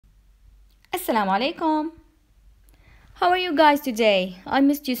Assalamu alaikum. How are you guys today? I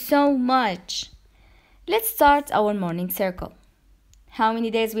missed you so much. Let's start our morning circle. How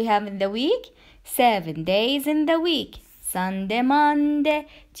many days we have in the week? 7 days in the week. Sunday, Monday,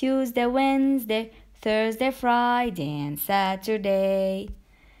 Tuesday, Wednesday, Thursday, Friday, and Saturday.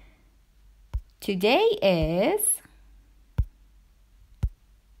 Today is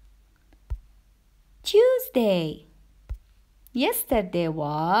Tuesday. Yesterday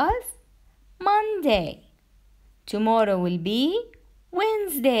was Monday. Tomorrow will be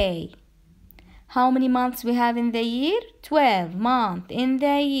Wednesday. How many months we have in the year? 12 months in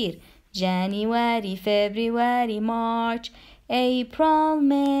the year. January, February, March, April,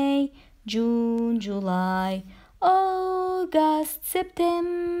 May, June, July, August,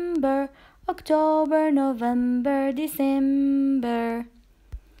 September, October, November, December.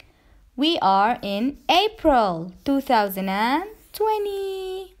 We are in April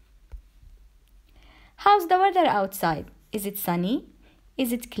 2020. How's the weather outside? Is it sunny?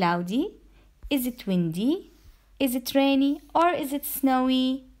 Is it cloudy? Is it windy? Is it rainy or is it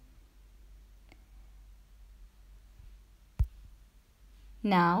snowy?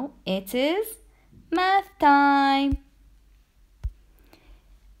 Now it is math time.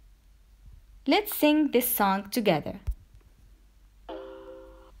 Let's sing this song together.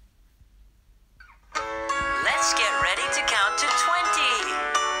 Let's get ready to count to 20.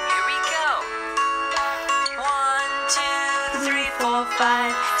 Here we go. 1, 2, 3, 4,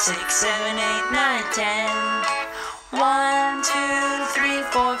 5, 6, 7, 8, 9, 10. 1, 2, 3,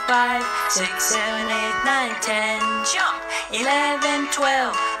 4, 5, 6, 7, 8, 9, 10. Jump! 11,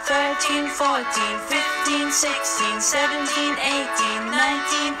 12, 13, 14, 15, 16, 17, 18,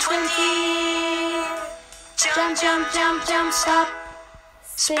 19, 20. Jump, jump, jump, jump, stop.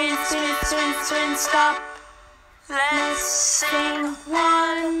 Spin, spin, spin, spin, stop. Let's sing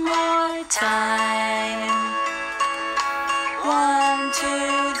one more time. 1,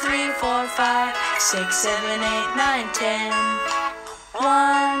 2, 3, 4, 5, 6, 7, 8, 9, 10.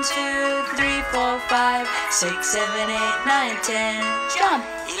 1, 2, 3, 4, 5, 6, 7, 8, 9, 10. Jump!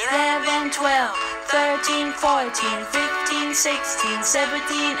 11, 12, 13, 14, 15, 16,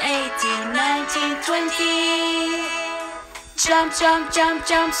 17, 18, 19, 20. Jump, jump, jump,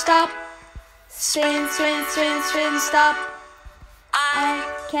 jump, stop. Spin, spin, spin, spin, stop. I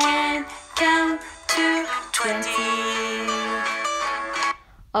can count to 20.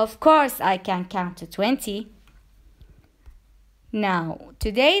 Of course I can count to 20. Now,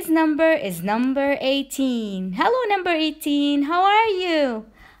 today's number is number 18. Hello, number 18. How are you?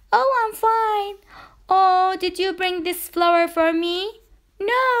 Oh, I'm fine. Oh, did you bring this flower for me?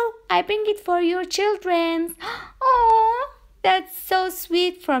 No, I bring it for your children. Oh, that's so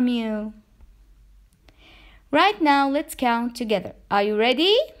sweet from you. Right now, let's count together. Are you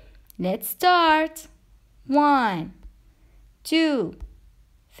ready? Let's start. 1, 2,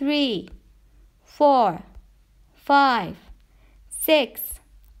 3, 4, 5, 6,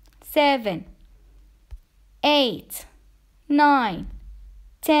 7, 8, 9,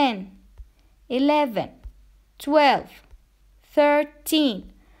 10, 11, 12,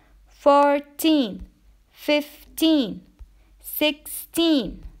 13, 14, 15,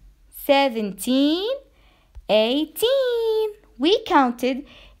 16, 17, 18. We counted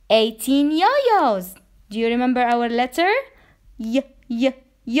 18 yo-yos. Do you remember our letter?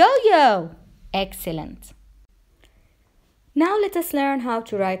 Yo-yo. Excellent. Now let us learn how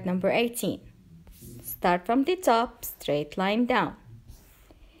to write number 18. Start from the top, straight line down.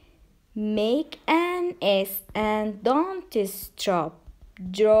 Make an S and don't stop.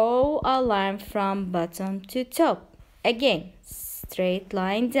 Draw a line from bottom to top. Again, straight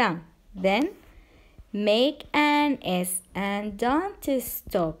line down. Then make an S and don't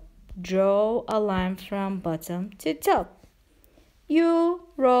stop. Draw a line from bottom to top. You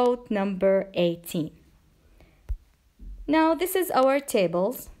wrote number 18. Now this is our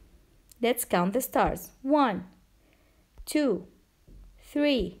tables. Let's count the stars. 1, 2,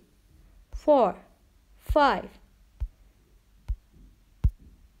 3, 4, 5,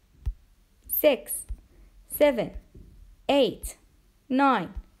 6, 7, 8,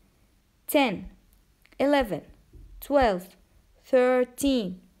 9, 10, 11, 12,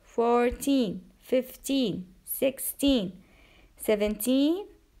 13, 14, 15, 16, 17,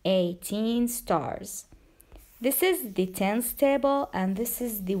 18 stars. This is the tens table and this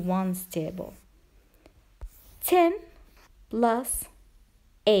is the ones table. 10 plus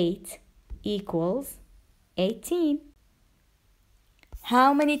 8 equals 18.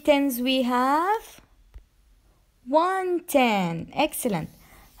 How many tens we have? 1 10. Excellent.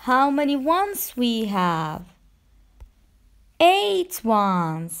 How many ones we have? 8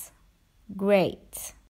 ones. Great.